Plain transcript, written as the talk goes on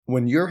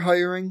When you're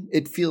hiring,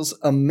 it feels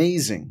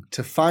amazing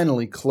to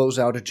finally close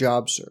out a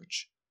job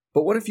search.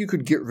 But what if you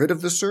could get rid of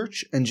the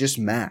search and just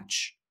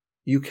match?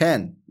 You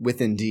can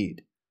with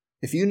Indeed.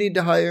 If you need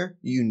to hire,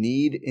 you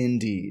need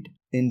Indeed.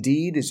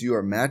 Indeed is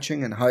your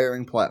matching and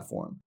hiring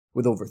platform.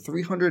 With over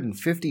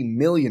 350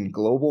 million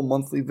global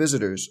monthly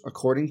visitors,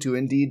 according to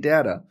Indeed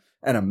data,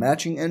 and a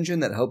matching engine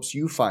that helps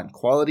you find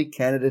quality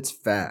candidates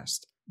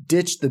fast.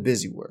 Ditch the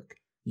busy work.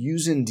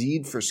 Use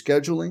Indeed for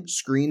scheduling,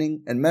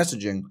 screening, and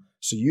messaging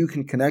so you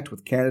can connect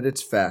with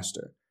candidates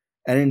faster.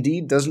 And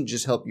Indeed doesn't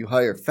just help you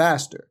hire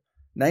faster.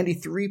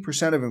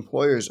 93% of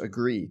employers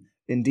agree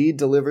Indeed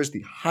delivers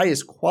the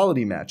highest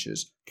quality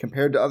matches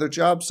compared to other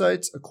job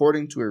sites,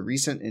 according to a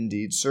recent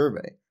Indeed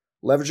survey.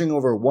 Leveraging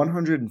over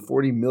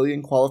 140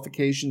 million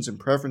qualifications and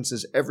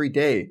preferences every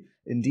day,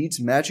 Indeed's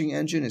matching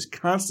engine is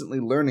constantly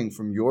learning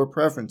from your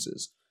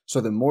preferences. So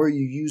the more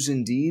you use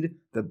Indeed,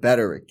 the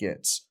better it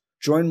gets.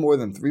 Join more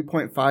than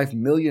 3.5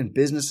 million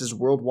businesses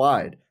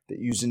worldwide that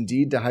use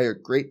Indeed to hire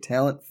great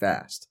talent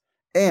fast.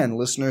 And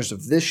listeners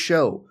of this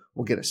show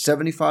will get a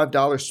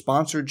 $75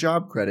 sponsored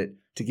job credit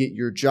to get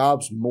your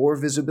jobs more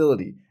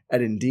visibility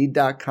at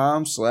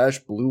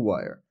Indeed.com/Blue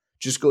Wire.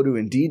 Just go to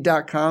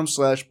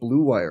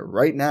Indeed.com/Blue Wire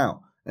right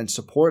now and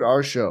support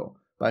our show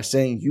by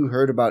saying you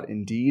heard about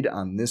Indeed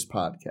on this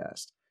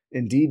podcast.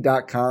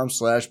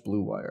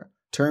 Indeed.com/Blue Wire.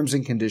 Terms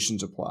and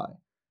conditions apply.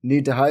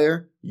 Need to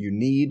hire? You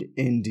need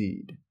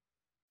Indeed.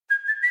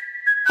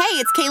 Hey,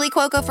 it's Kaylee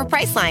Cuoco for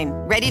Priceline.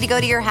 Ready to go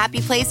to your happy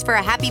place for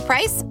a happy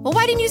price? Well,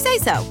 why didn't you say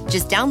so?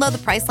 Just download the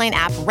Priceline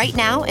app right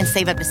now and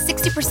save up to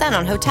 60%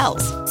 on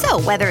hotels.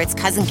 So whether it's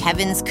Cousin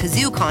Kevin's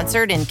Kazoo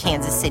Concert in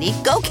Kansas City,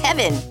 go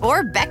Kevin,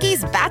 or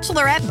Becky's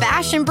Bachelorette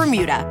Bash in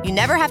Bermuda, you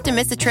never have to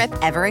miss a trip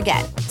ever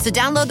again. So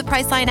download the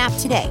Priceline app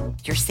today.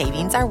 Your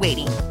savings are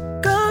waiting.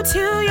 Go to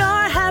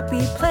your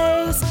happy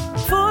place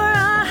for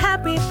a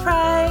happy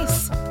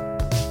price.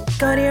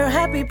 Go to your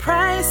happy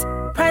price,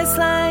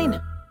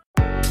 Priceline.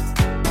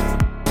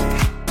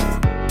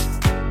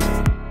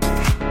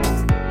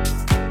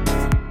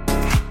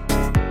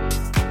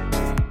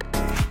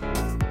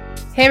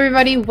 Hey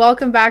everybody,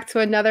 welcome back to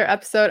another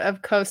episode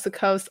of Coast to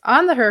Coast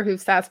on the Her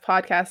Hoops Stats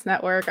Podcast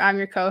Network. I'm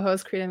your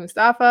co-host, Karina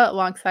Mustafa,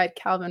 alongside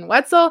Calvin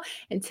Wetzel,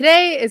 and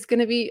today is going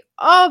to be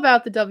all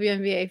about the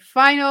WNBA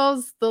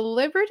Finals. The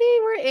Liberty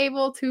were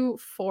able to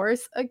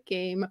force a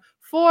game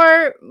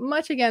 4,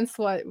 much against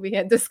what we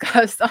had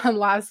discussed on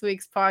last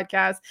week's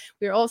podcast.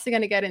 We're also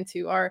going to get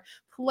into our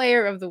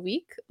Player of the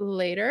Week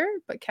later,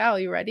 but Cal,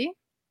 you ready?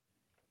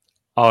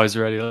 Always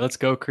ready. Let's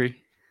go, Cree.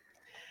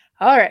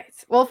 All right.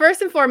 Well,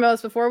 first and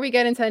foremost, before we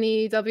get into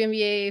any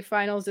WNBA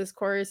Finals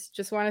discourse,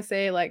 just want to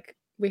say,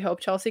 we hope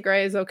Chelsea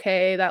Gray is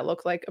okay. That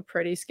looked like a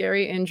pretty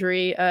scary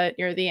injury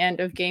near the end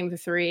of Game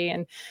 3.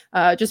 And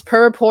just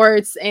per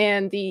reports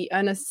and the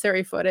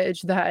unnecessary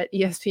footage that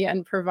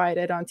ESPN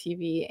provided on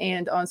TV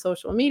and on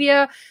social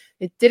media,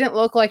 it didn't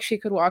look like she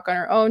could walk on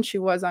her own. She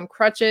was on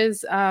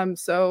crutches.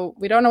 So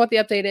we don't know what the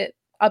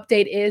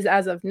update is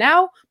as of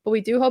now, but we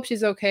do hope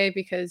she's okay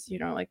because,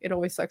 it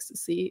always sucks to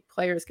see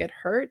players get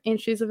hurt, and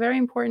she's a very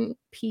important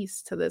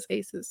piece to this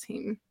Aces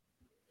team.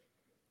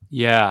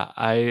 Yeah,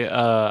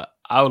 I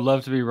would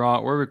love to be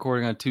wrong. We're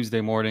recording on Tuesday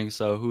morning,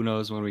 so who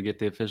knows when we get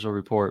the official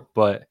report,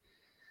 but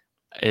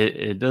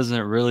it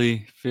doesn't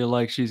really feel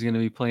like she's going to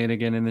be playing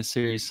again in this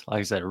series. Like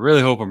I said, I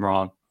really hope I'm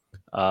wrong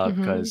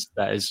because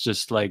that is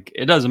just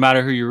it doesn't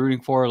matter who you're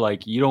rooting for.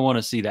 You don't want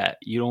to see that.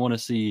 You don't want to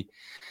see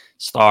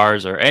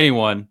stars or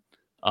anyone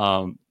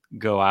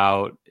go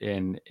out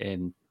and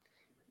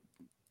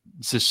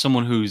just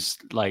someone who's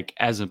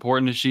as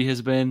important as she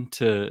has been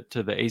to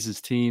the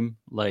Aces team.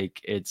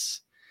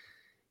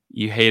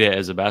 You hate it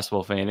as a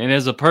basketball fan and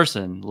as a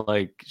person.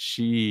 I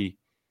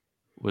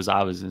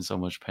was in so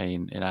much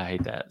pain, and I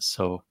hate that.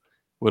 So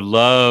would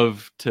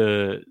love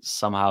to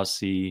somehow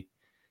see,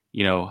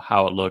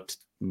 how it looked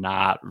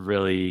not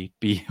really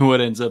be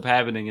what ends up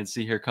happening, and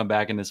see her come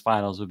back in this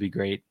finals would be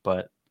great.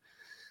 But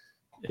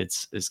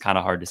it's kind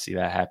of hard to see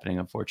that happening,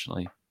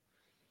 unfortunately.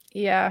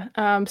 Yeah.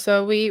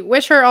 So we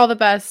wish her all the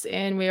best,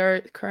 and we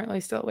are currently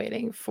still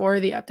waiting for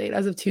the update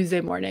as of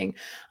Tuesday morning.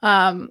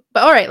 But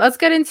all right, let's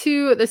get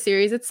into the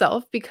series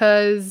itself,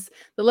 because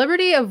the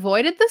Liberty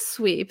avoided the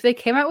sweep. They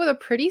came out with a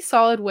pretty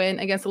solid win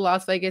against the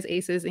Las Vegas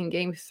Aces in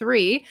Game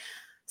 3.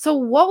 So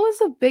what was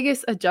the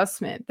biggest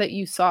adjustment that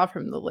you saw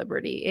from the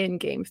Liberty in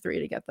Game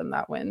 3 to get them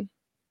that win?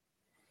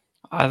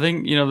 I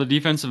think, the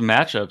defensive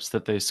matchups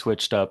that they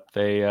switched up.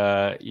 They,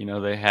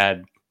 they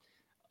had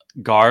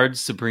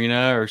guards,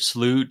 Sabrina or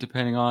Sloot,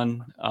 depending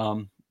on,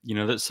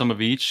 that some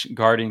of each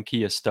guarding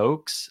Kia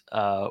Stokes,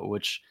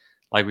 which,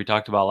 like we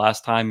talked about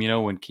last time,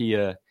 when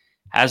Kia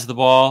has the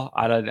ball,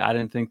 I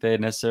didn't think they had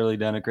necessarily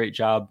done a great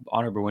job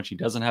on her, but when she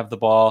doesn't have the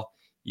ball,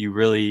 you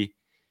really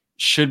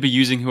should be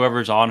using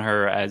whoever's on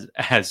her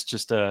as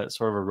just a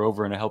sort of a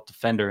rover and a help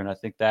defender. And I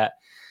think that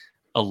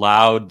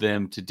allowed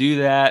them to do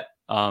that.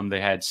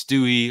 They had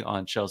Stewie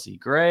on Chelsea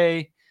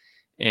Gray.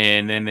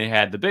 And then they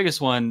had the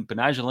biggest one,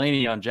 Betnijah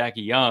Laney on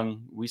Jackie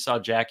Young. We saw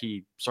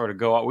Jackie sort of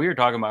go out. We were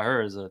talking about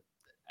her as a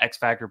X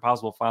Factor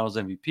possible finals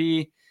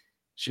MVP.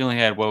 She only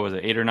had, what was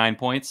it, 8 or 9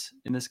 points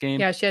in this game?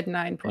 Yeah, she had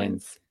 9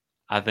 points.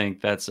 And I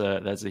think that's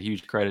a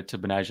huge credit to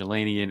Betnijah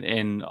Laney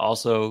and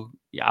also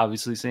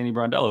obviously Sandy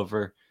Brondello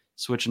for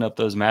switching up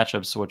those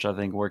matchups, which I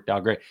think worked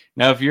out great.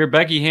 Now, if you're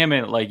Becky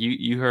Hammon, like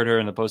you heard her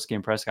in the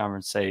post-game press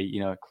conference say,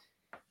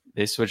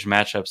 they switched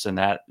matchups and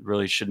that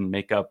really shouldn't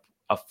make up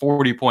a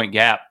 40-point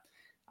gap,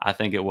 I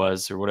think it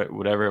was, or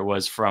whatever it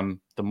was, from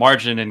the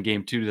margin in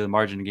game 2 to the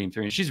margin in game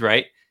 3. And she's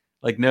right.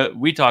 Like, no,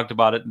 we talked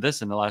about it in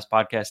the last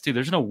podcast too.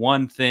 There's no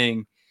one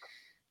thing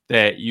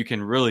that you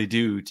can really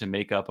do to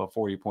make up a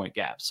 40-point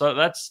gap.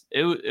 So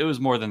it was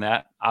more than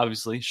that.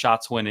 Obviously,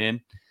 shots went in.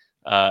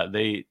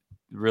 They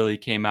really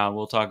came out.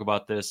 We'll talk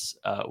about this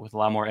with a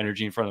lot more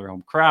energy in front of their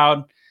home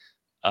crowd.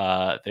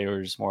 They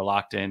were just more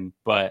locked in.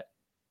 But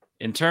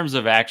in terms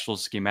of actual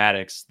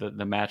schematics, the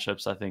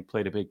matchups, I think,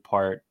 played a big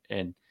part,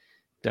 and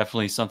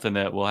definitely something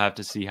that we'll have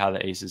to see how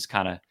the Aces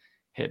kind of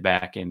hit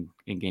back in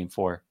game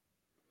 4.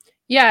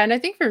 Yeah, and I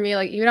think for me,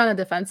 like, even on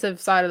the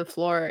defensive side of the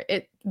floor,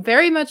 it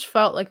very much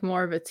felt like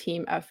more of a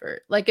team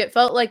effort. Like, it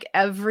felt like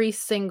every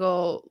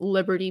single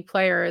Liberty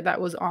player that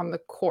was on the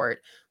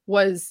court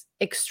was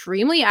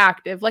extremely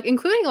active, like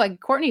including like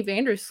Courtney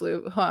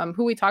Vandersloot,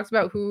 who we talked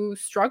about, who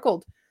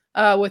struggled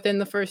within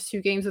the first 2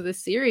 games of the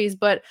series.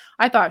 But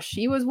I thought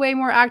she was way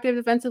more active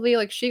defensively.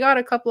 Like, she got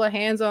a couple of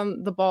hands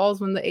on the balls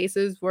when the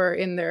Aces were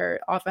in their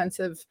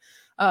offensive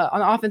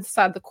on the offensive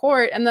side of the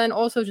court. And then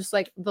also just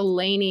like the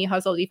Laney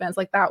hustle defense,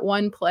 like that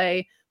one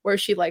play where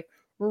she like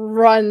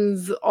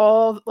runs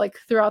all like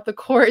throughout the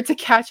court to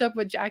catch up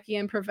with Jackie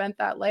and prevent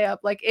that layup.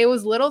 Like, it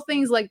was little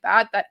things like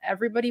that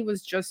everybody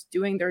was just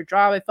doing their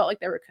job. It felt like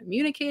they were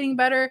communicating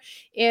better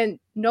and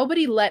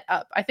nobody let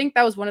up. I think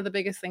that was one of the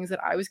biggest things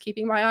that I was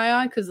keeping my eye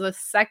on, because the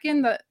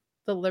second that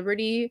the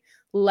Liberty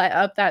let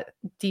up that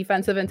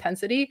defensive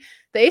intensity,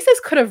 the Aces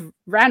could have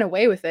ran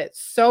away with it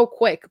so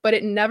quick, but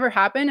it never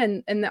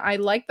happened. And I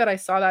like that I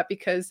saw that,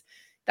 because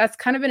that's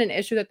kind of been an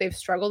issue that they've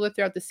struggled with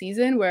throughout the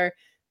season, where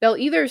they'll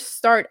either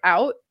start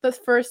out the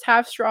first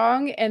half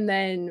strong and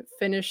then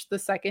finish the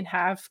second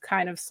half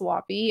kind of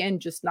sloppy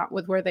and just not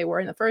with where they were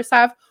in the first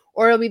half,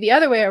 or it'll be the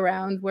other way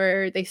around,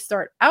 where they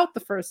start out the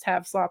first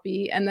half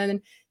sloppy and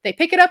then they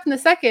pick it up in the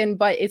second,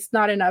 but it's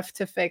not enough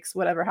to fix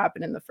whatever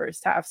happened in the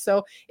first half.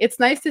 So it's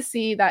nice to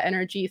see that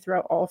energy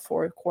throughout all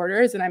 4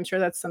 quarters. And I'm sure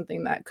that's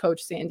something that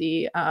Coach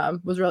Sandy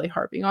was really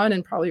harping on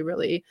and probably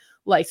really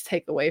liked to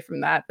take away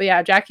from that. But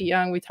yeah, Jackie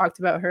Young, we talked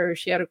about her.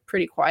 She had a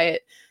pretty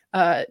quiet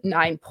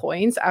 9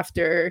 points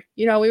after,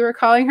 we were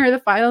calling her the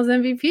finals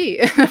MVP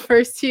in the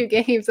first 2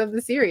 games of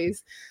the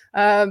series,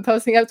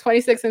 posting up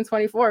 26 and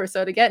 24.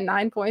 So to get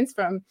 9 points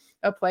from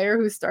a player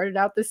who started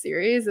out the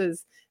series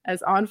as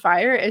on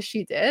fire as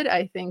she did,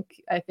 I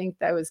think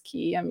that was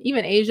key.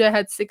 Even A'ja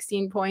had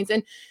 16 points.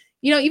 And,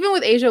 even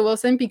with A'ja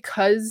Wilson,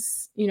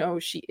 because,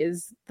 she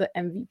is the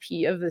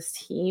MVP of this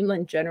team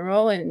in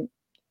general, and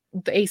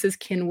the Aces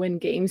can win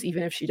games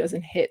even if she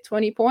doesn't hit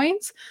 20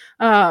 points.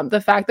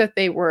 The fact that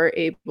they were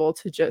able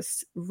to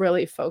just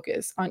really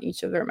focus on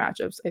each of their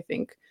matchups, I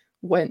think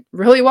went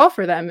really well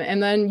for them.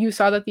 And then you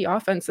saw that the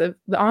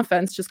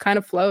offense just kind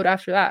of flowed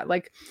after that.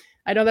 Like,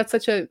 I know that's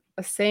such a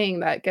saying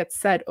that gets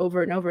said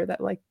over and over,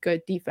 that like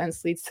good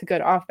defense leads to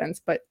good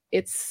offense, but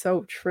it's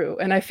so true.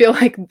 And I feel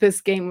like this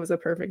game was a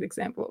perfect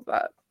example of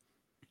that.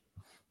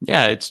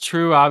 Yeah, it's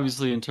true,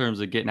 obviously, in terms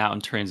of getting out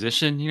in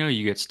transition.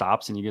 You get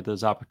stops and you get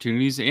those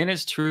opportunities. And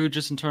it's true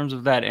just in terms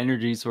of that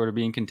energy sort of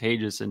being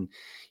contagious. And,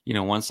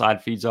 one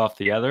side feeds off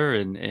the other.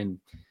 And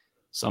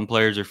some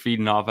players are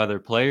feeding off other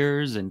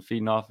players and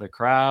feeding off the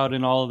crowd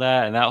and all of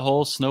that. And that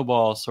whole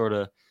snowball sort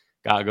of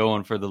got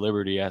going for the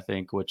Liberty, I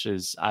think, which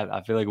is,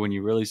 I feel like when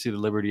you really see the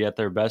Liberty at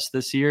their best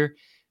this year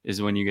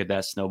is when you get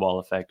that snowball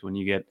effect, when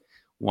you get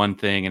one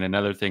thing and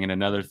another thing and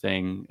another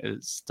thing,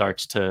 it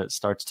starts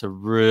to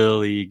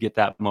really get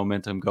that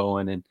momentum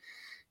going. And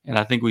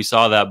I think we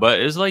saw that, but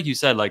it's like you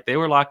said, like they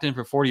were locked in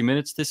for 40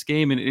 minutes this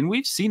game. And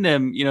we've seen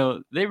them,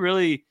 they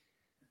really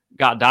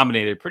got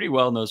dominated pretty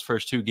well in those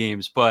first 2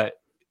 games, but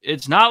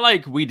it's not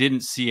like we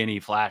didn't see any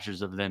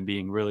flashes of them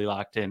being really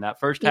locked in. That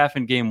first half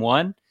in game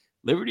 1,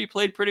 Liberty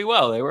played pretty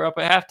well. They were up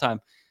at halftime,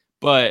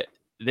 but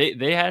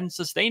they hadn't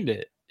sustained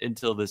it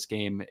until this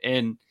game.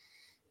 And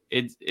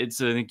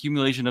it's an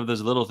accumulation of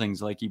those little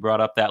things. Like you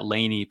brought up that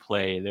Laney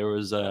play. There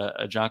was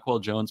a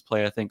Jonquel Jones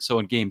play, I think. So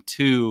in game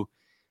 2,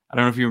 I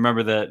don't know if you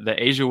remember the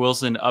A'ja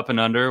Wilson up and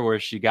under where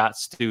she got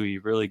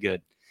Stewie really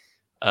good.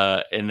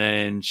 And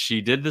then she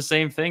did the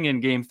same thing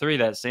in game 3,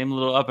 that same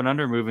little up and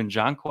under move. And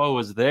Jonquel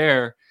was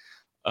there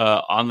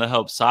on the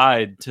help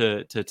side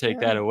to take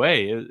that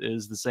away. It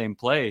is the same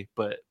play,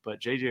 but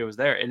JJ was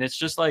there. And it's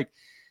just like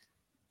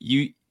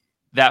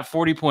that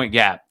 40-point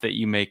gap that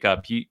you make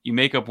up, you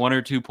make up 1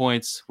 or 2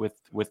 points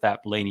with that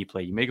Laney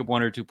play. You make up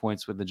 1 or 2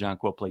 points with the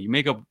Jonquel play. You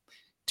make up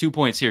 2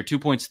 points here, 2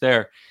 points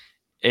there.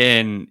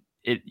 And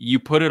you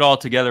put it all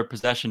together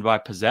possession by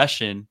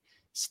possession,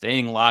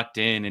 staying locked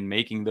in and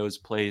making those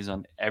plays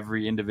on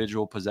every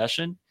individual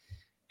possession.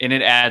 And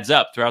it adds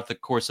up throughout the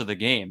course of the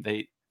game.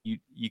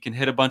 You can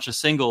hit a bunch of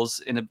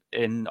singles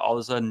and all of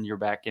a sudden you're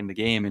back in the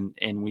game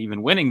and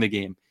even winning the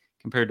game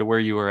compared to where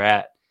you were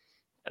at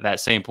that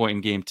same point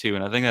in game 2.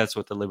 And I think that's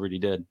what the Liberty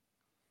did.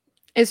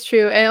 It's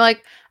true. And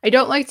like, I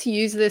don't like to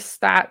use this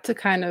stat to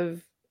kind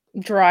of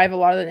drive a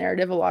lot of the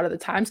narrative a lot of the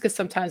times, because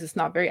sometimes it's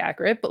not very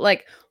accurate, but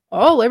like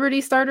all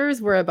Liberty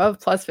starters were above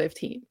plus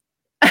 15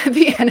 at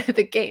the end of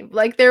the game.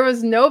 Like there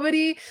was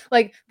nobody,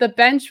 like the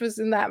bench was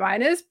in that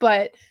minus,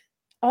 but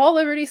all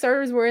Liberty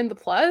starters were in the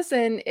plus,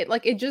 and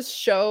it just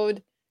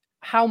showed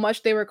how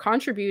much they were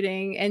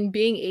contributing and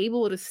being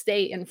able to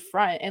stay in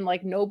front, and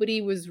like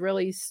nobody was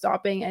really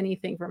stopping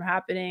anything from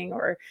happening,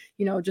 or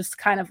just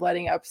kind of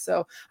letting up.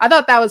 So I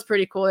thought that was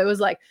pretty cool. It was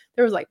like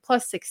there was like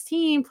plus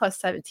 16, plus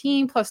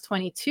 17, plus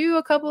 22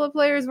 a couple of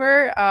players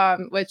were,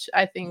 which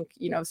I think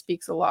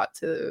speaks a lot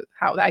to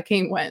how that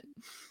game went.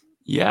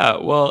 Yeah,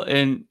 well,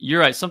 and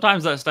you're right.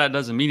 Sometimes that stat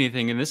doesn't mean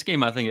anything. In this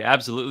game, I think it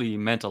absolutely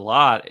meant a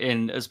lot.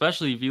 And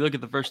especially if you look at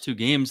the first 2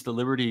 games, the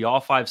Liberty,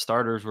 all 5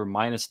 starters were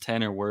minus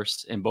 10 or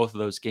worse in both of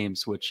those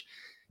games, which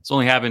it's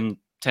only happened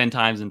 10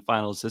 times in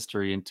finals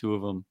history, and 2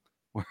 of them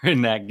were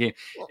in that game.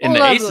 And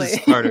the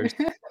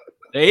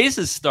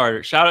Aces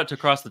starters, shout out to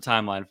Across the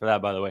Timeline for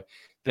that, by the way.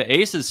 The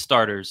Aces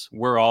starters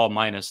were all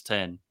minus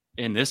 10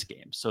 in this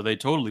game. So they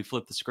totally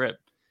flipped the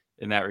script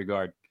in that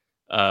regard.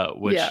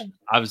 Which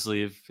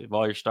obviously if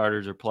all your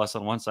starters are plus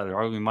on one side, they're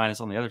arguably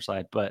minus on the other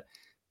side. But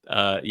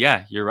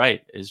yeah, you're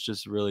right. It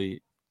just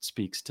really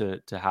speaks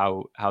to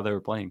how they were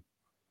playing.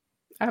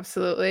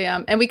 Absolutely.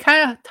 And we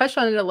kind of touched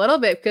on it a little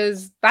bit,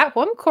 because that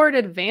home court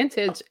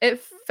advantage, it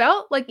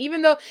felt like,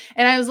 even though,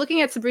 and I was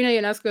looking at Sabrina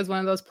Ionescu as one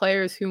of those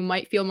players who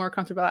might feel more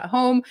comfortable at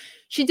home.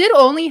 She did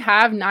only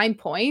have 9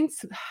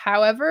 points.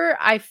 However,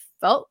 I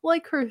felt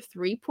like her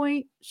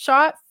 3-point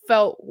shot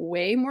felt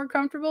way more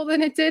comfortable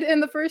than it did in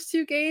the first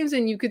 2 games.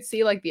 And you could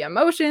see like the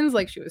emotions,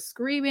 like she was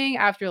screaming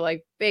after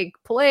like big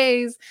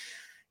plays.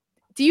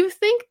 Do you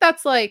think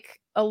that's like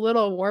a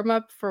little warm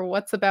up for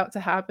what's about to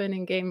happen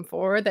in game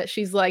 4, that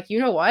she's like, you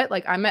know what,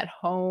 like I'm at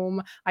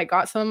home, I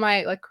got some of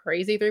my like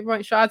crazy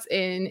 3-point shots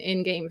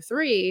in game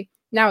 3,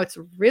 now it's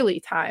really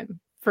time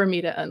for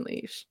me to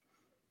unleash?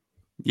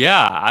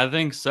 Yeah, I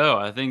think so.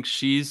 I think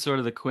she's sort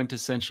of the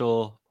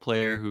quintessential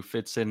player who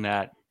fits in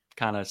that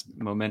kind of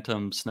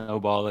momentum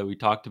snowball that we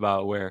talked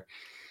about, where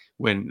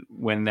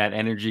when that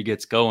energy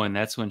gets going,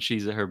 that's when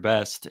she's at her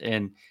best.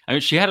 And I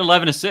mean, she had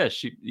 11 assists.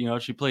 She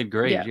played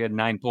great. Yeah. She had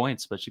 9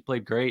 points, but she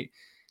played great.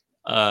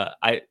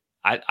 I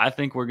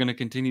think we're going to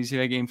continue to see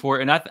that game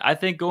 4. And I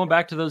think going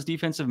back to those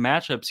defensive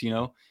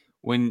matchups,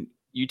 when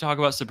you talk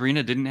about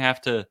Sabrina didn't have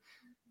to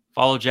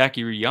follow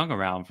Jackie Young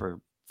around for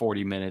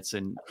 40 minutes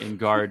and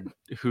guard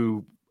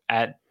who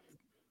at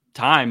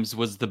times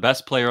was the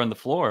best player on the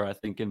floor, I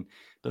think, in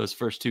those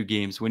first 2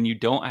 games. When you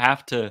don't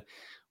have to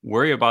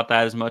worry about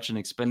that as much and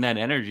expend that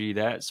energy,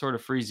 that sort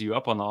of frees you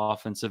up on the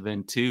offensive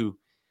end too.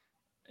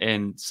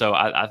 And so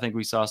I think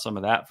we saw some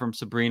of that from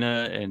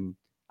Sabrina, and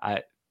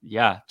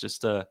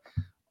just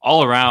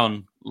all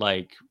around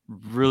like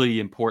really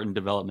important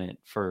development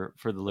for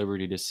the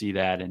Liberty to see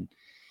that. And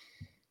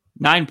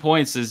 9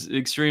 points is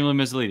extremely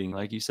misleading.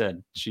 Like you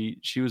said, she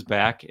was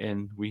back,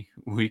 and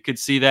we could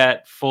see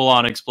that full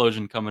on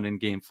explosion coming in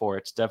game 4.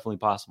 It's definitely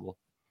possible.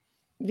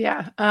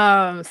 Yeah.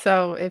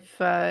 So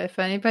if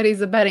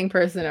anybody's a betting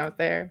person out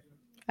there,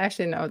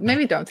 actually no,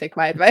 maybe don't take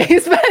my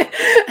advice, but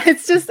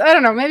it's just, I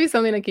don't know, maybe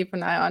something to keep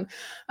an eye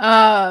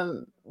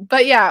on.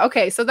 But yeah,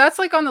 okay. So that's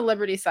like on the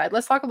Liberty side.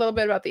 Let's talk a little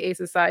bit about the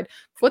Aces side.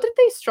 What did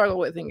they struggle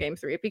with in game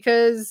 3?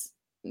 Because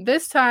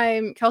this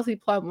time Kelsey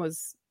Plum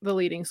was the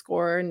leading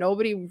scorer.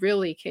 Nobody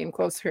really came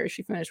close to her.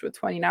 She finished with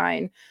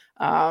 29.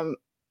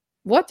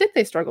 What did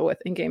they struggle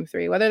with in game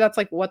 3? Whether that's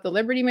like what the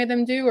Liberty made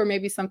them do, or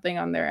maybe something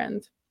on their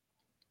end.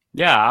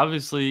 Yeah,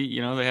 obviously,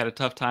 they had a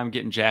tough time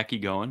getting Jackie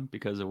going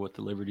because of what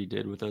the Liberty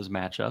did with those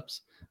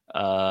matchups.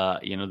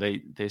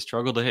 They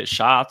struggled to hit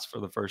shots for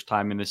the first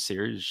time in this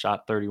series.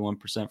 Shot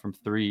 31% from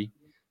 3,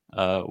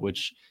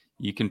 which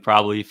you can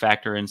probably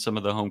factor in some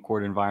of the home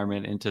court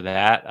environment into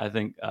that. I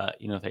think,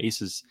 the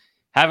Aces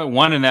haven't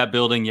won in that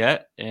building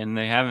yet, and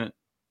they haven't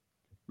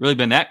really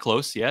been that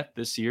close yet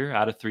this year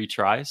out of 3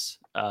 tries.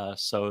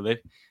 So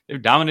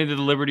they've dominated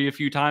the Liberty a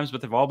few times, but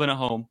they've all been at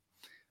home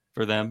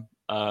for them.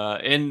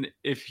 And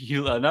if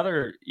you,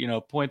 another,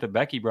 point that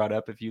Becky brought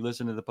up, if you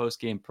listen to the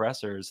post-game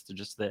pressers,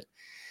 just that,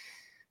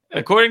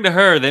 according to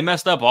her, they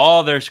messed up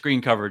all their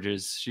screen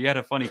coverages. She had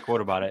a funny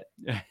quote about it.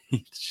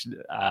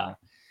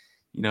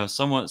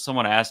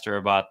 Someone asked her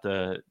about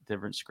the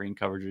different screen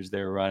coverages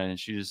they were running, and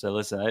she just said,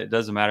 listen, it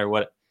doesn't matter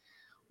what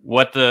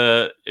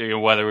whether we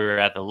were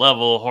at the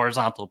level,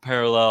 horizontal,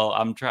 parallel.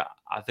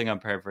 I think I'm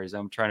paraphrasing.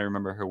 I'm trying to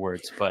remember her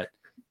words, but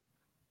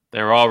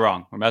they were all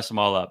wrong. We're messing them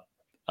all up.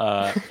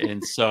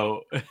 And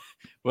so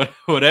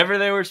whatever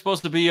they were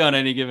supposed to be on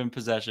any given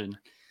possession,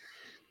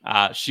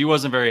 she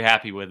wasn't very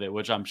happy with it,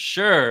 which I'm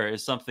sure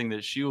is something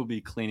that she will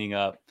be cleaning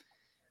up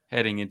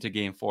heading into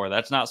game 4.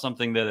 That's not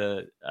something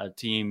that a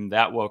team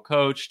that well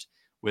coached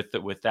with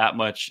that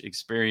much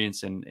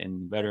experience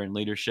and veteran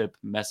leadership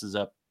messes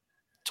up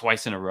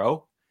twice in a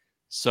row.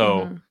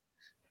 So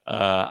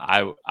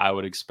I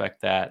would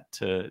expect that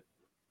to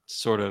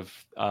sort of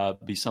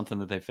be something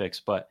that they fix.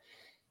 But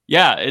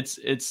yeah,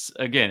 it's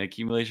again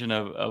accumulation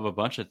of a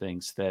bunch of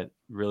things that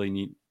really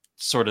need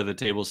sort of the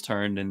tables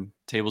turned, and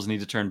tables need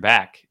to turn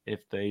back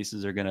if the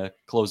Aces are going to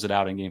close it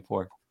out in Game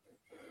 4.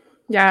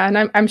 Yeah,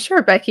 and I'm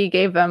sure Becky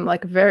gave them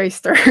like very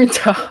stern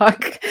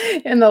talk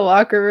in the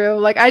locker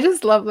room. Like I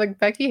just love like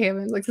Becky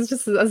Hammon. Like this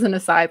just as an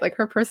aside, like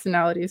her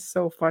personality is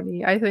so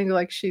funny. I think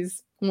like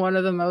she's one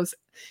of the most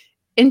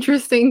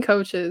interesting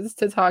coaches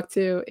to talk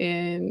to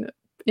in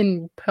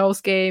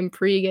post game,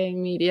 pre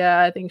game media.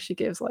 I think she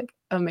gives like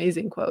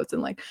amazing quotes,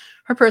 and like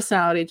her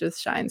personality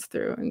just shines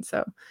through. And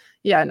so,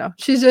 yeah, no,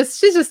 she's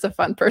just a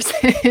fun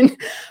person,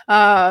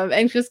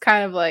 and just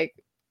kind of like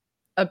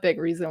a big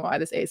reason why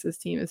this Aces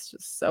team is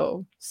just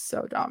so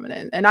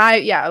dominant. And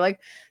like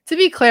to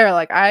be clear,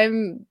 like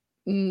I'm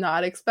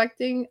not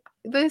expecting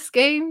this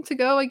game to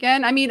go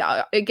again. I mean,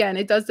 again,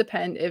 it does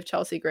depend if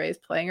Chelsea Gray is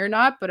playing or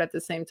not, but at the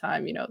same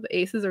time, you know, the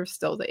Aces are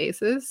still the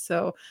Aces.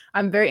 So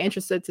I'm very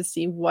interested to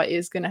see what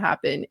is going to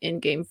happen in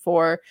Game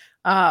 4.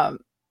 The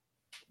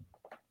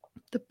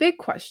big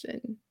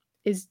question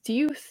is, do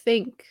you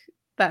think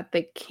that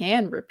they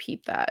can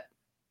repeat that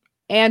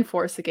and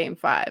force a Game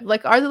 5?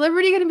 Like, are the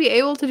Liberty going to be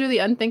able to do the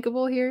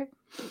unthinkable here?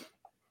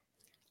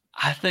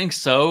 I think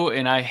so,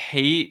 and I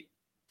hate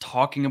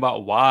talking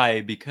about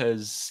why,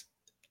 because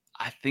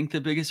I think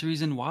the biggest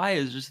reason why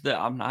is just that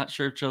I'm not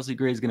sure if Chelsea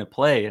Gray is going to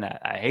play, and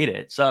I hate it.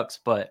 It sucks,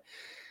 but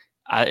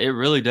it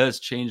really does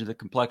change the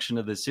complexion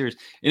of this series.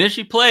 And if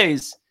she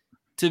plays,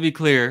 to be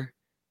clear,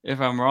 if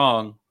I'm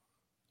wrong,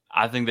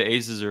 I think the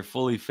Aces are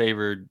fully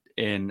favored,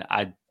 and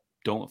I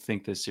don't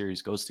think this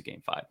series goes to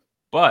Game 5.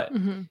 But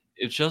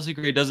if Chelsea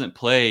Gray doesn't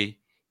play,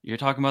 you're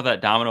talking about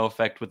that domino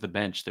effect with the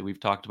bench that we've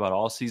talked about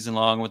all season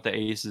long with the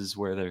Aces,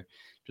 where they're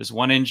just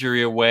one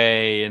injury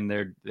away and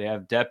they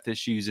have depth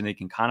issues, and they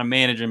can kind of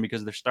manage them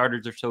because their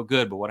starters are so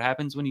good. But what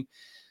happens when you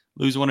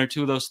lose one or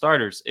two of those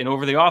starters? And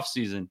over the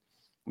offseason,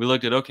 we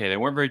looked at, okay, they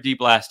weren't very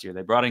deep last year.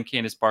 They brought in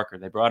Candace Parker.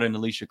 They brought in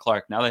Alicia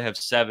Clark. Now they have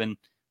 7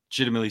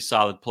 legitimately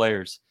solid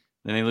players.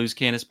 Then they lose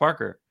Candace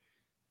Parker.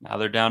 Now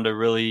they're down to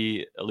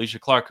really Alicia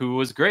Clark, who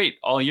was great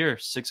all year,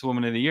 6th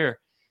Woman of the Year.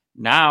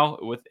 Now,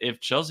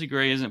 if Chelsea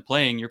Gray isn't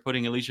playing, you're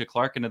putting Alicia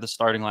Clark into the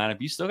starting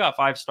lineup. You still got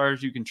 5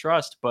 starters you can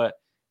trust, but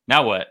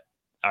now what?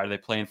 Are they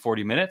playing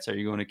 40 minutes? Are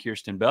you going to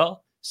Kirsten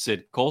Bell,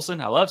 Sid Colson?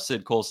 I love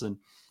Sid Colson.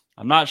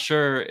 I'm not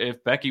sure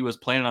if Becky was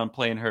planning on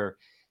playing her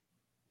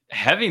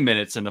heavy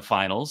minutes in the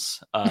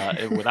finals.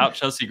 Without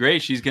Chelsea Gray,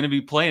 she's going to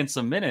be playing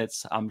some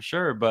minutes, I'm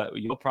sure, but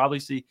you'll probably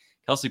see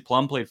Kelsey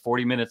Plum played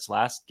 40 minutes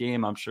last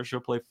game. I'm sure she'll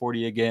play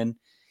 40 again.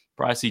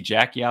 Probably see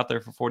Jackie out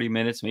there for 40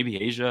 minutes,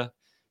 maybe Asia.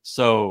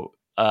 So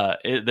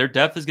their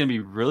depth is going to be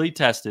really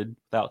tested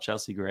without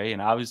Chelsea Gray.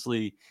 And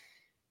obviously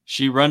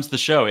she runs the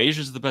show.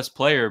 Asia's the best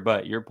player,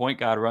 but your point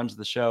guard runs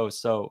the show.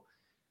 So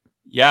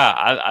yeah,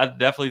 I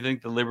definitely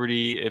think the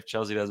Liberty, if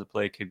Chelsea doesn't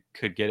play,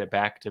 could get it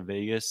back to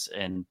Vegas.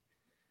 And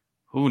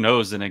who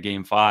knows in a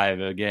Game 5,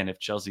 again, if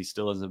Chelsea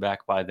still isn't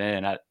back by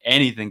then,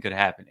 anything could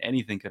happen.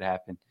 Anything could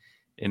happen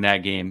in that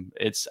game.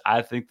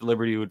 I think the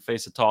Liberty would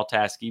face a tall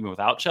task even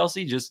without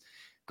Chelsea, just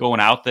going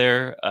out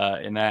there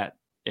in that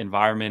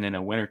environment in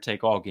a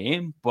winner-take-all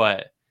game.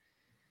 But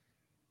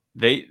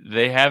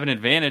they have an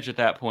advantage at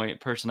that point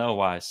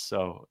personnel-wise,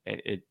 so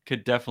it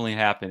could definitely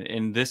happen.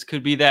 And this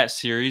could be that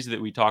series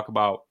that we talk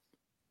about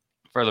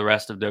for the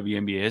rest of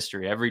WNBA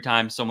history. Every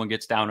time someone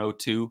gets down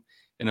 0-2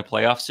 in a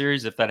playoff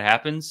series, if that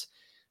happens,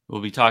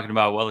 we'll be talking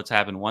about, well, it's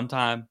happened one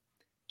time,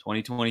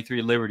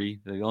 2023 Liberty,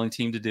 they're the only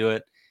team to do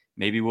it.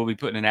 Maybe we'll be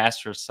putting an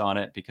asterisk on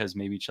it because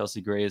maybe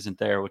Chelsea Gray isn't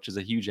there, which is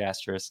a huge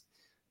asterisk.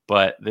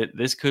 But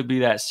this could be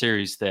that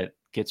series that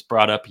gets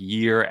brought up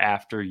year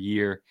after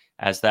year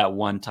as that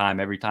one time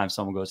every time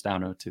someone goes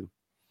down 0-2.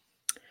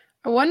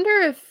 I wonder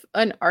if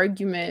an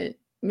argument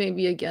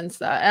maybe against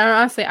that, and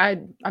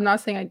I'm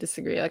not saying I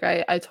disagree. Like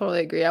I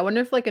totally agree. I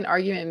wonder if like an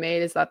argument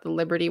made is that the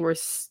Liberty were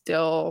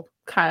still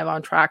kind of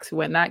on track to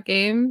win that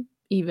game,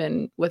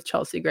 even with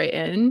Chelsea Gray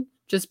in,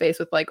 just based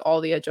with like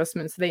all the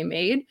adjustments they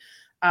made.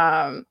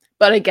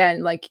 But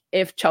again, like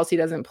if Chelsea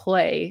doesn't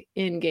play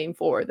in Game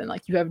 4, then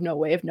like you have no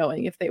way of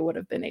knowing if they would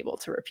have been able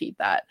to repeat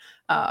that,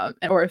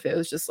 or if it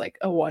was just like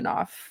a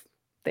one-off,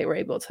 they were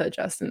able to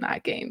adjust in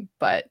that game.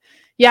 But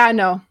yeah,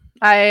 no,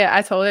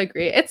 I totally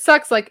agree. It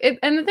sucks. Like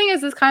and the thing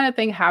is, this kind of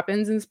thing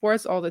happens in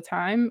sports all the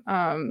time.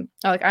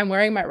 Like I'm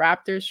wearing my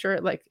Raptors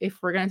shirt. Like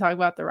if we're gonna talk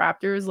about the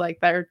Raptors,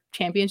 like their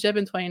championship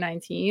in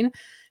 2019.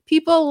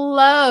 People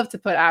love to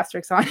put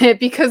asterisks on it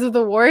because of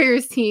the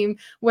Warriors team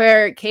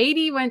where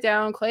Katie went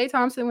down, Klay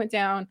Thompson went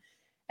down.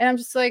 And I'm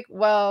just like,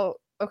 well,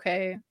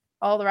 okay,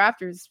 all the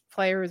Raptors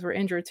players were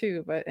injured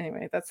too. But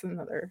anyway, that's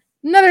another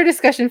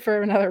discussion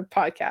for another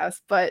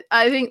podcast. But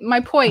I think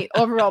my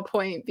overall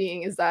point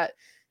being is that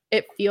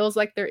it feels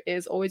like there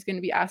is always going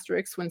to be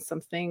asterisks when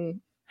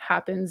something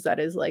happens that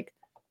is like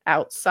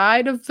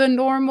outside of the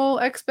normal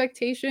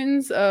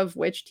expectations of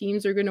which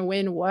teams are going to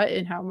win what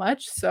and how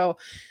much. So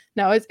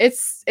no,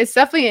 it's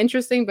definitely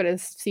interesting, but it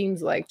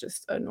seems like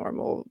just a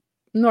normal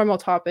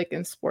topic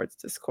in sports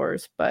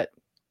discourse. But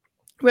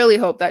really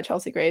hope that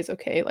Chelsea Gray is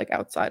okay, like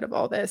outside of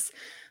all this.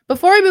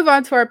 Before we move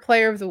on to our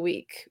player of the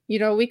week,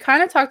 we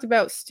kind of talked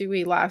about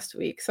Stewie last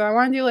week. So I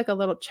want to do like a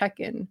little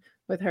check-in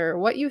with her,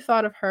 what you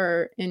thought of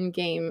her in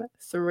game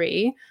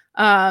 3,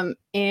 and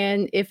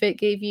if it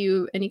gave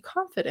you any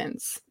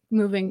confidence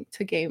moving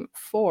to game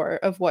 4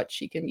 of what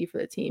she can be for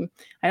the team.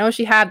 I know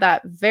she had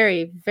that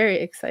very, very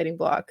exciting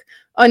block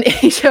on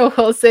A'ja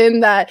Wilson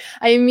that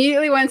I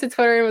immediately went to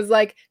Twitter and was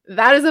like,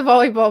 that is a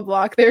volleyball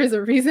block. There is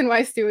a reason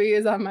why Stewie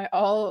is on my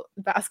all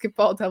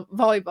basketball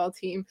volleyball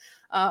team.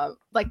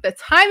 Like the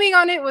timing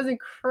on it was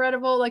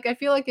incredible. Like I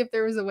feel like if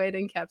there was a way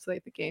to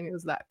encapsulate the game, it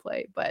was that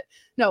play. But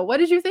no, what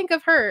did you think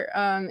of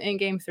her in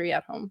game 3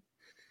 at home?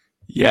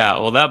 Yeah,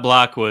 well, that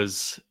block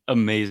was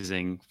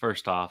amazing.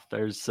 First off,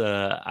 there's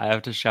I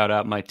have to shout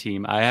out my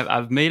team.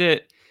 I've made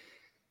it.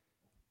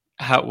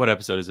 What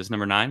episode is this?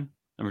 Number 9,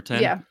 number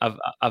 10? Yeah,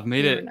 I've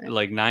made number it 9.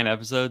 like 9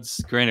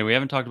 episodes. Granted, we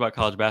haven't talked about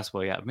college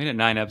basketball yet. I've made it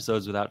 9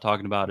 episodes without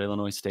talking about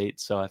Illinois State,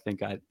 so I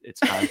think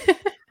it's time.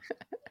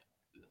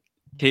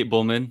 Kate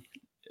Bullman,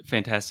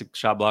 fantastic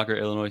shot blocker,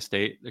 Illinois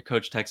State. The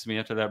coach texted me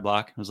after that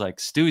block and was like,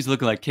 "Stewie's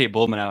looking like Kate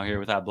Bullman out here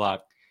with that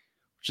block,"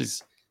 which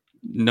is.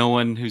 No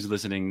one who's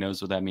listening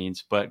knows what that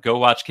means, but go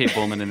watch Kate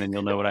Bullman and then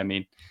you'll know what I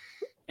mean.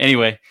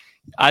 Anyway,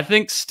 I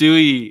think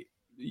Stewie,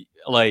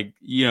 like,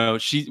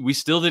 we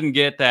still didn't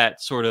get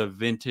that sort of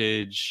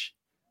vintage,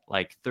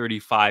 like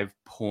 35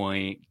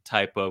 point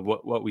type of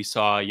what we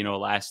saw,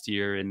 last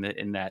year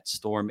in that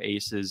Storm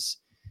Aces.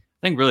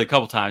 I think really a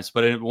couple times,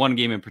 but in one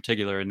game in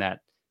particular in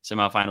that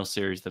semifinal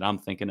series that I'm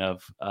thinking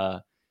of.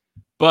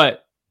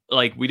 But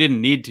like we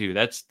didn't need to.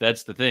 That's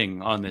the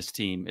thing on this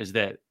team is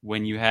that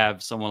when you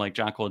have someone like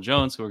Jonquel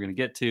Jones, who we're going to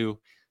get to,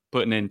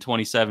 putting in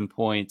 27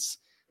 points,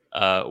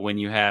 when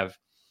you have,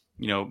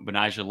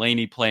 Benijah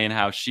Laney playing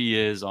how she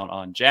is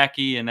on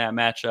Jackie in that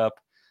matchup,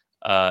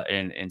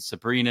 and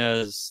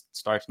Sabrina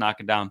starts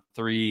knocking down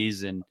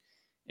threes and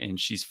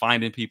she's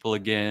finding people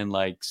again.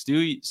 Like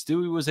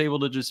Stewie was able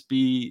to just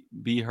be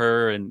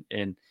her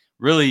and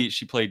really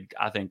she played,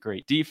 I think,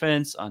 great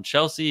defense on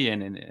Chelsea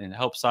and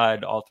help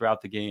side all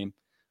throughout the game.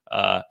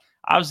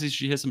 Obviously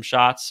she hit some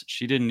shots.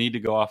 She didn't need to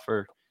go off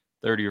for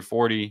 30 or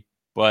 40,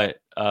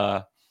 but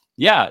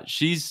yeah,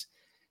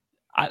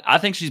 I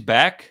think she's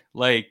back.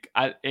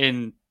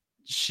 And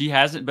she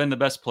hasn't been the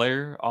best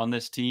player on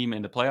this team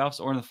in the playoffs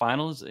or in the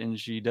finals, and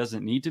she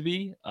doesn't need to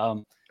be.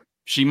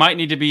 She might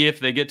need to be if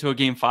they get to a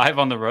game 5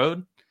 on the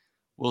road.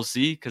 We'll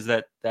see, because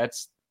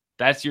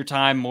that's your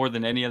time more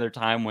than any other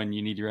time when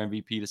you need your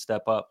MVP to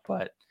step up.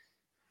 But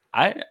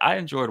I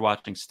enjoyed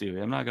watching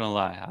Stewie. I'm not gonna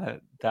lie,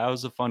 that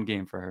was a fun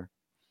game for her.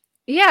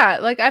 Yeah,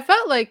 like I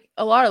felt like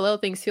a lot of little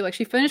things too. Like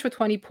she finished with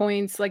 20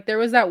 points. Like there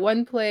was that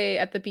one play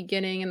at the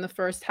beginning in the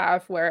first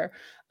half where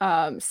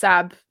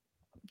Sab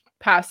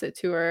passed it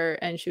to her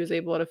and she was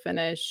able to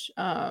finish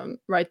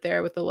right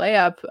there with the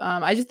layup.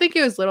 I just think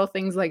it was little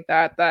things like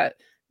that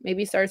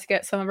maybe starts to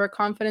get some of her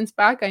confidence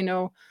back. I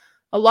know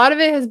a lot of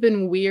it has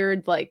been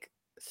weird, like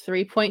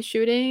 3-point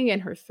shooting,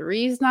 and her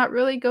three's not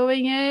really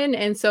going in.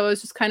 And so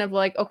it's just kind of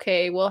like,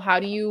 okay, well, how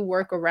do you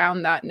work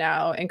around that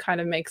now and kind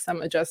of make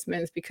some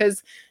adjustments?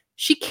 Because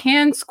she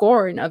can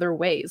score in other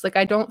ways. Like,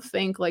 I don't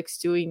think like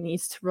Stewie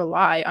needs to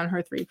rely on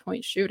her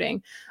 3-point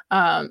shooting.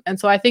 And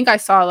so I think I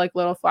saw like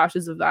little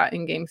flashes of that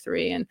in game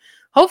 3. And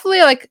hopefully,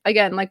 like,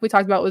 again, like we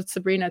talked about with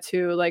Sabrina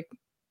too, like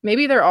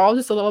maybe they're all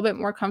just a little bit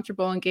more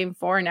comfortable in game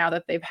 4 now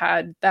that they've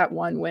had that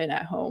one win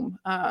at home.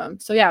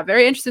 So yeah,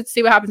 very interested to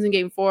see what happens in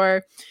game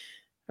 4.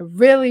 I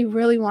really,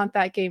 really want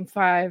that game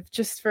 5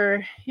 just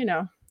for,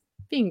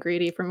 being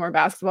greedy for more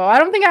basketball. I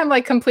don't think I'm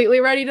like completely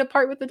ready to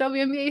part with the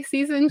WNBA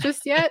season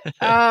just yet.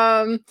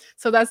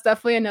 So that's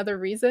definitely another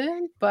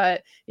reason.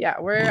 But yeah,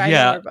 I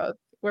know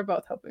we're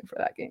both hoping for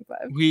that game 5.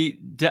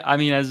 I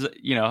mean, as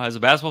a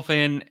basketball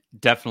fan,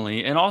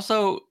 definitely. And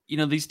also,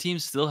 these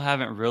teams still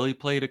haven't really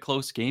played a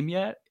close game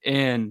yet.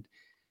 And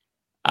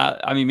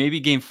I mean, maybe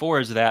game 4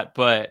 is that,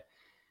 but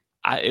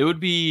it would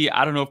be,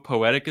 I don't know if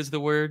poetic is the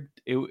word.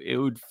 It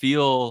would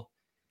feel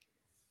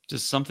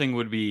just something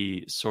would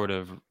be sort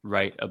of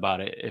right about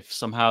it if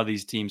somehow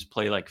these teams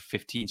play like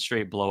 15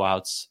 straight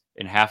blowouts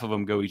and half of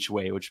them go each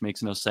way, which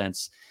makes no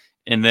sense.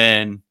 And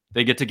then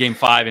they get to game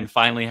 5 and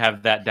finally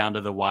have that down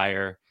to the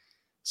wire,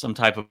 some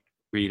type of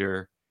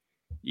reader,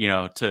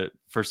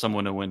 for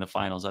someone to win the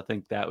finals. I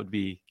think that would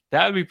be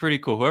pretty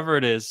cool. Whoever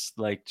it is,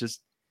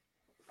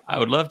 I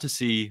would love to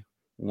see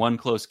one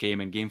close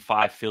game, and game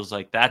 5 feels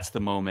like that's the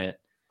moment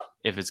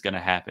if it's going to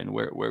happen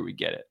where we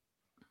get it.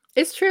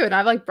 It's true. And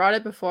I've brought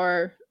it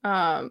before.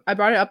 I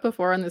brought it up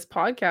before on this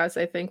podcast.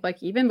 I think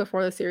even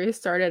before the series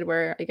started,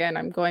 where again,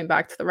 I'm going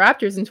back to the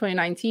Raptors in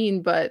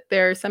 2019, but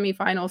their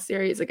semifinal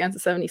series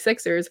against the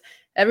 76ers,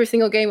 every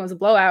single game was a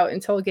blowout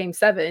until game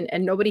 7.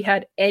 And nobody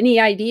had any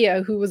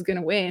idea who was going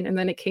to win. And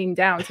then it came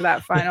down to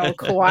that final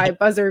Kawhi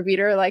buzzer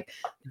beater,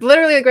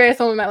 literally the greatest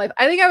moment of my life.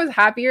 I think I was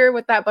happier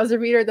with that buzzer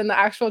beater than the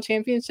actual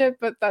championship,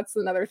 but that's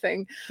another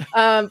thing.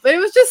 But it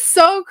was just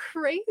so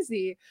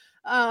crazy.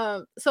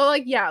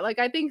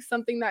 I think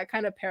something that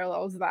kind of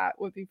parallels that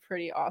would be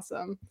pretty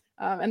awesome.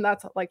 And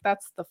that's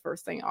the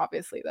first thing,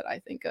 obviously, that I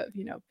think of,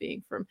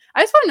 being from.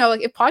 I just want to know,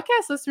 like, if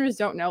podcast listeners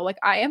don't know, like,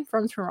 I am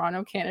from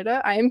Toronto,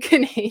 Canada. I am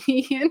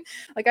Canadian.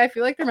 Like, I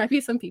feel like there might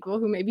be some people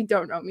who maybe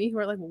don't know me who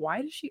are like,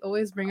 why does she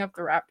always bring up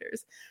the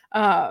Raptors?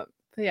 But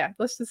yeah,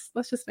 let's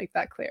just make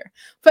that clear.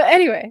 But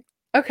anyway,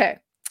 okay.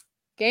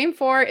 Game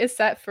 4 is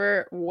set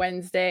for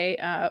Wednesday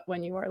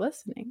when you are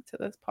listening to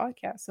this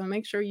podcast. So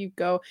make sure you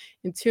go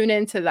and tune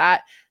into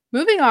that.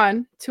 Moving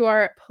on to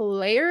our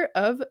player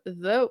of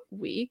the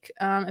week.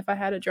 If I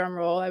had a drum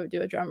roll, I would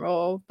do a drum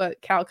roll, but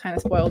Cal kind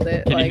of spoiled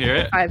it. Can you hear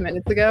it? 5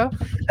 mintes ago.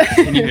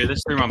 Can you hear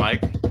this through my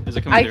mic? Is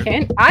it coming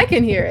through? I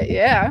can hear it,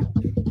 yeah.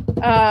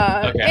 Okay,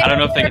 I don't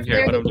know if they can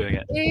hear it, but I'm doing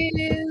it.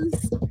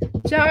 Is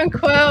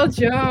Jonquel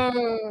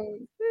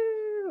Jones.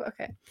 Woo,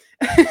 okay.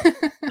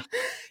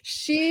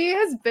 She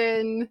has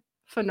been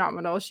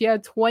phenomenal. She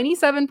had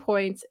 27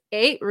 points,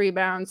 8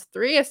 rebounds,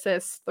 3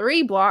 assists,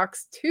 3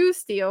 blocks, 2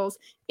 steals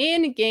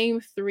in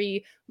game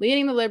 3,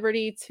 leading the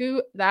Liberty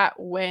to that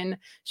win.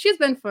 She's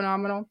been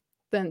phenomenal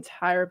the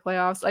entire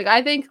playoffs. Like,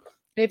 I think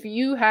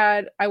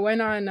I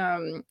went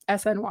on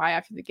SNY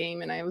after the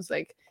game and I was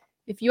like,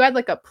 if you had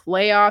like a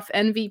playoff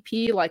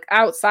MVP, like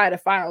outside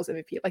of finals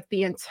MVP, like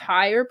the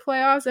entire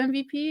playoffs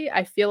MVP,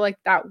 I feel like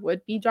that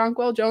would be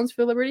Jonquel Jones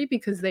for Liberty,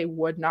 because they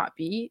would not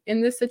be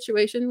in this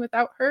situation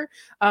without her.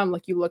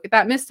 Like, you look at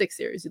that Mystic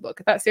series, you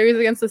look at that series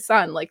against the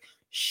Sun, like,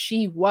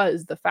 she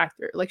was the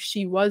factor. Like,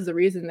 she was the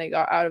reason they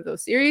got out of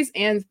those series.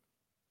 And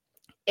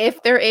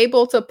if they're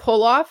able to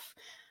pull off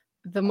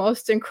the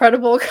most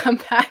incredible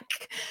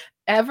comeback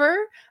ever,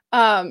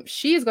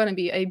 she is going to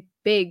be a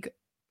big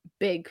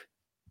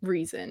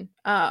reason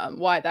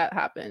why that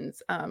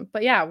happens.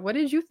 But yeah, what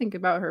did you think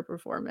about her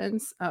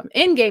performance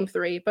in game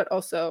 3, but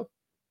also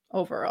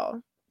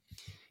overall?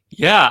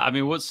 Yeah, I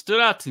mean, what stood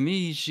out to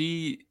me,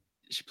 she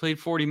played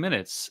 40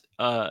 minutes.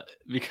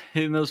 Because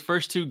in those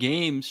first 2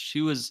 games,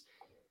 she was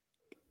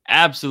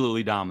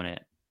absolutely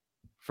dominant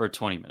for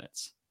 20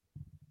 minutes.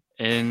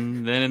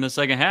 And then in the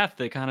second half,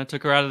 they kind of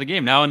took her out of the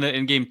game. Now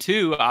in game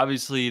 2,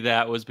 obviously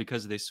that was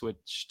because they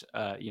switched.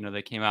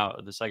 They came out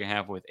of the second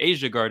half with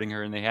Asia guarding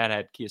her, and they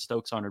had Kia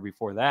Stokes on her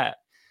before that.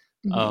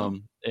 Mm-hmm.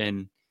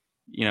 And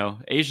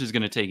Asia's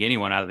going to take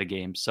anyone out of the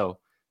game, so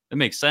it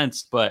makes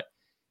sense. But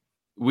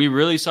we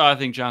really saw, I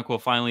think,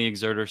 Jonquel finally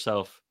exert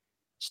herself,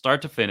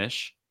 start to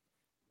finish.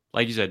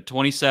 Like you said,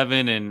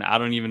 27, and I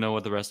don't even know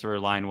what the rest of her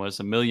line was.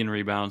 1 million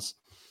rebounds.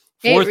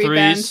 4 threes,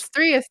 rebounds,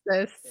 3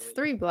 assists,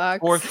 3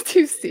 blocks,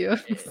 2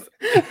 steals.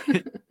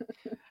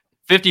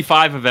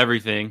 55 of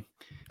everything.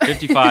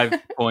 55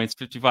 points,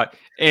 55.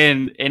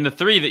 And the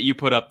 3 that you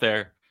put up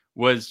there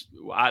was,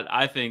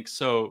 I think,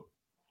 so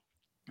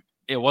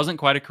it wasn't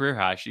quite a career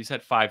high. She's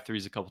had 5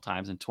 threes a couple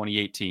times in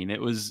 2018.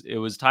 It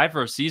was tied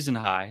for a season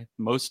high.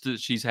 Most that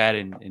she's had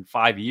in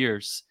 5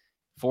 years,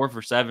 4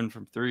 for 7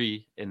 from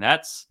 3. And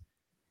that's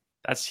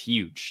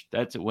huge.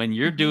 That's when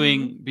you're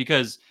doing,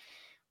 because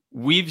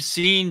we've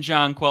seen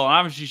Jonquel,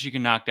 obviously she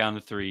can knock down the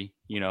 3,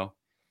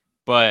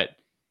 but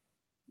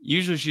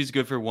usually she's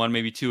good for 1,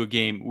 maybe 2 a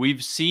game.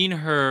 We've seen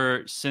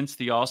her since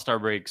the All-Star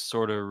break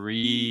sort of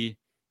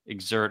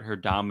re-exert her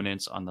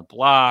dominance on the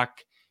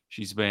block.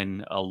 She's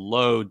been a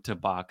load to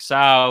box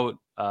out.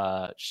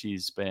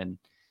 She's been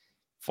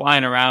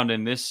flying around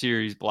in this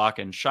series,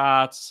 blocking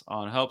shots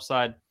on help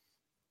side.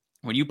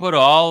 When you put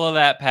all of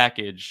that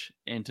package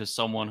into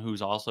someone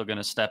who's also going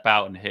to step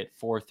out and hit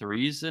 4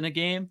 threes in a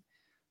game,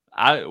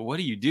 what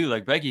do you do?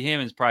 Like, Becky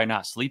Hammon's probably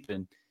not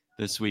sleeping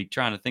this week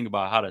trying to think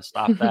about how to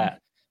stop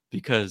that,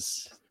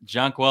 because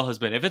Jonquel has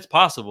been, if it's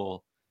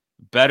possible,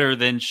 better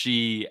than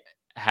she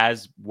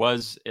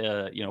was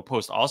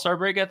post All-Star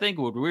break. I think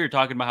we were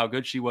talking about how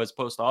good she was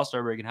post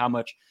All-Star break and how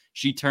much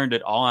she turned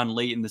it on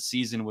late in the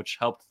season, which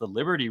helped the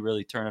Liberty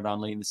really turn it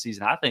on late in the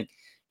season. I think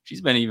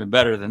she's been even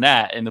better than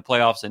that in the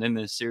playoffs and in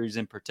this series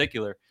in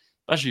particular,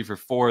 especially for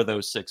 4 of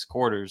those 6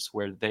 quarters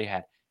where they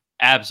had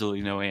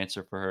absolutely no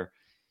answer for her.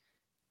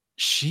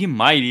 She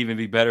might even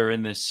be better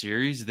in this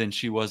series than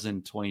she was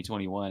in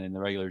 2021 in the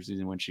regular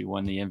season when she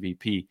won the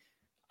MVP.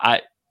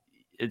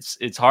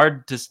 It's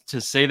hard to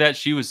say that.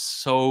 She was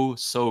so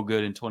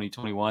good in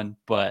 2021,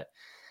 but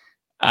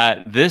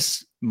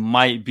this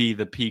might be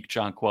the peak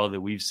Jonquel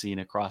that we've seen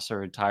across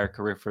her entire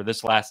career for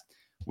this last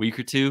week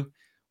or 2,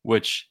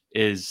 which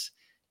is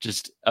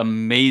just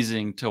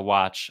amazing to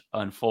watch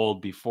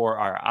unfold before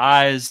our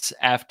eyes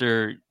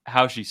after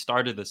how she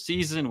started the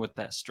season with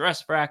that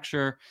stress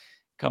fracture,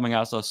 coming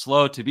out so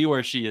slow to be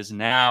where she is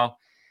now.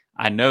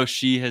 I know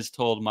she has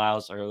told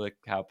Miles Ehrlich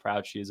how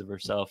proud she is of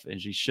herself,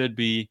 and she should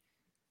be.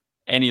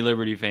 Any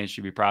Liberty fan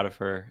should be proud of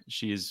her.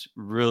 She is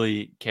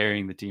really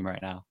carrying the team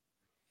right now.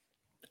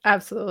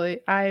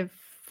 Absolutely. I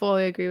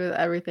fully agree with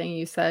everything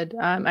you said.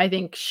 I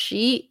think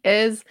she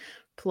is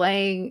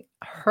playing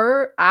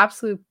her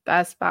absolute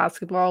best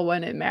basketball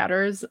when it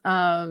matters.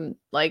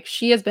 Like,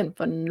 she has been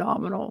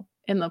phenomenal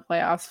in the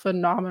playoffs,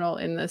 phenomenal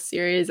in this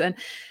series. And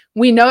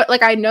we know it,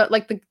 like I know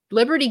like the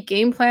Liberty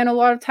game plan a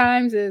lot of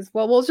times is,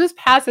 well, we'll just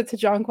pass it to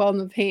Jonquel in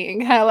the paint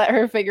and kind of let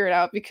her figure it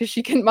out because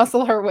she can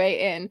muscle her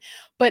way in.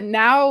 But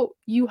now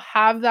you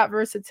have that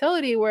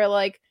versatility where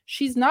like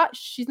she's not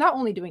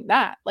only doing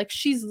that, like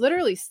she's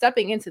literally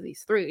stepping into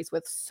these threes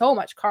with so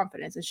much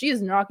confidence and she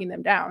is knocking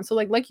them down. So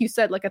like you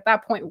said, like at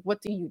that point,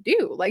 what do you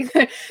do? Like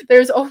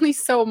there's only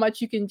so much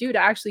you can do to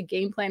actually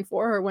game plan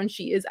for her when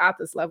she is at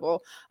this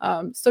level.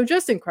 So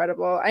just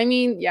incredible. I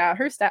mean, yeah,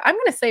 I'm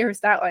gonna say her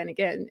stat line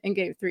again in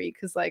game 3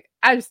 because like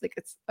I just think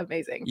it's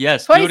amazing.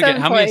 Yes, do it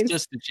again. How many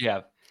assists did she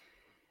have?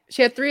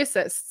 She had 3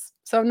 assists,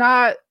 so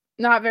not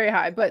very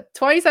high, but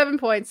 27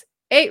 points,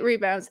 8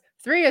 rebounds,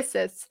 3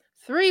 assists,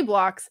 3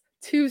 blocks,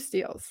 2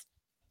 steals.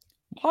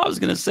 Well, I was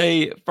gonna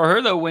say for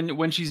her though,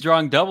 when she's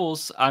drawing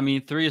doubles, I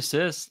mean 3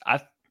 assists.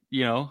 I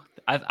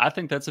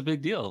think that's a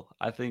big deal.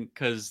 I think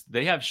because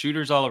they have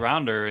shooters all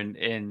around her,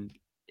 and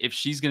if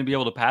she's gonna be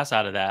able to pass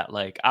out of that,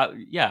 like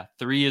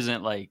 3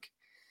 isn't like,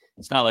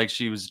 it's not like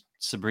she was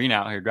Sabrina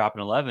out here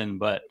dropping 11,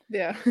 but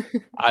yeah.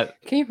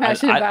 Can you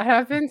imagine if that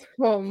happened?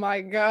 Oh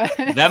my god,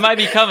 that might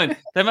be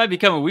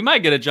coming. We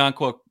might get a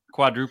Jonquel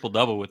quadruple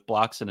double with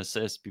blocks and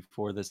assists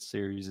before this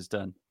series is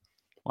done.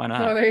 Why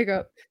not? Oh, there you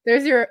go.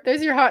 There's your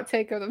hot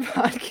take of the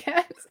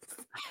podcast.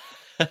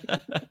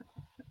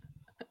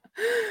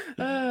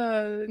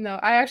 No,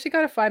 I actually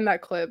got to find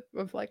that clip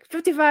of like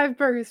 55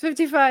 burgers,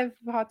 55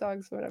 hot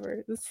dogs,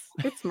 whatever.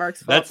 It's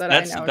Mark's fault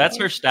that's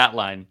her stat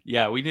line.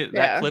 Yeah, we need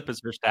that clip is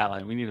her stat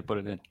line. We need to put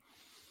it in.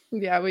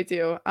 Yeah, we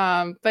do.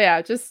 But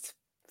yeah, just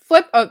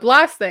flip. Oh,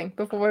 last thing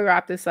before we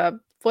wrap this up,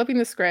 flipping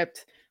the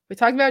script. We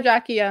talked about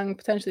Jackie Young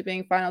potentially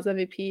being Finals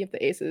MVP if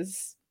the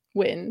Aces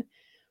win.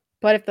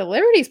 But if the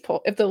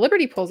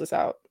Liberty pulls this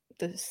out,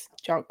 does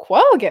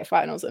Jonquel get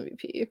Finals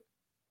MVP?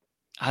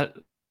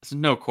 There's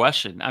no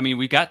question. I mean,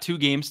 we got 2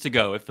 games to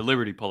go. If the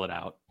Liberty pull it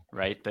out,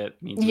 right?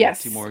 That means we have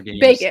 2 more games.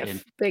 Big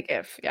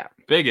if, yeah.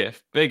 Big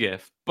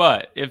if.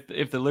 But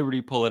if the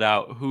Liberty pull it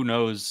out, who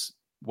knows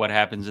what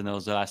happens in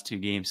those last 2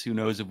 games? Who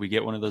knows if we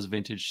get one of those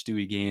vintage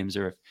Stewie games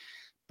or if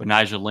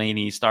Benijah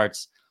Laney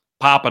starts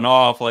popping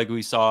off like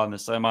we saw in the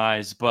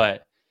semis.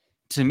 But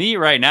to me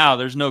right now,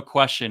 there's no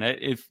question.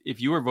 If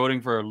you were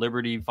voting for a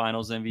Liberty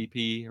Finals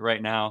MVP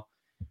right now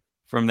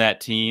from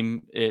that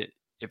team,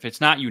 if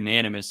it's not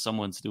unanimous,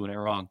 someone's doing it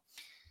wrong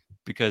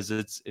because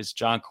it's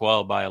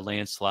Jonquel by a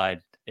landslide.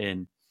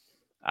 And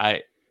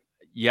I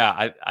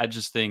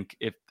just think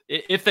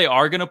if they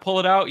are going to pull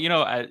it out,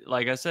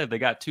 like I said, they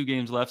got 2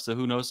 games left, so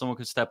who knows, someone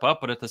could step up.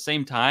 But at the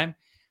same time,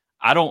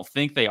 I don't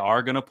think they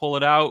are going to pull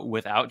it out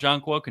without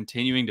Jonquel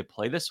continuing to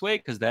play this way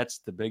because that's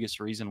the biggest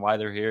reason why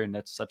they're here, and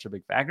that's such a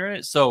big factor in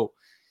it. So,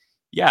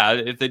 yeah,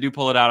 if they do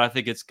pull it out, I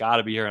think it's got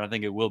to be her, and I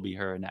think it will be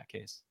her in that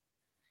case.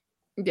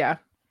 Yeah,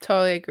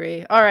 totally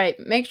agree. All right,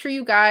 make sure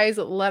you guys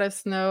let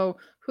us know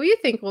who you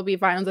think will be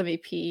Finals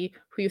MVP,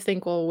 who you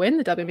think will win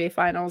the WNBA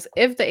Finals,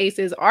 if the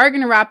Aces are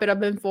going to wrap it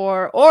up in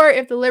 4, or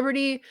if the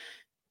Liberty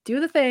do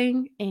the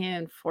thing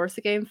and force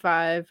a game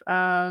 5.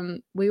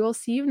 We will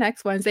see you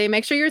next Wednesday.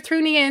 Make sure you're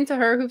tuning in to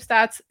Her Hoop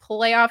Stats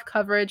playoff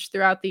coverage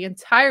throughout the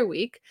entire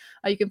week.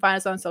 You can find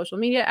us on social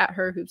media at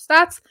Her Hoop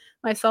Stats,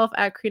 myself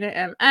at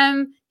Karina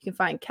MM. You can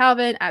find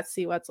Calvin at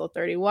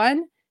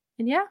CWetzel31.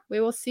 And yeah,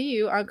 we will see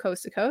you on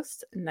Coast to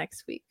Coast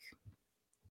next week.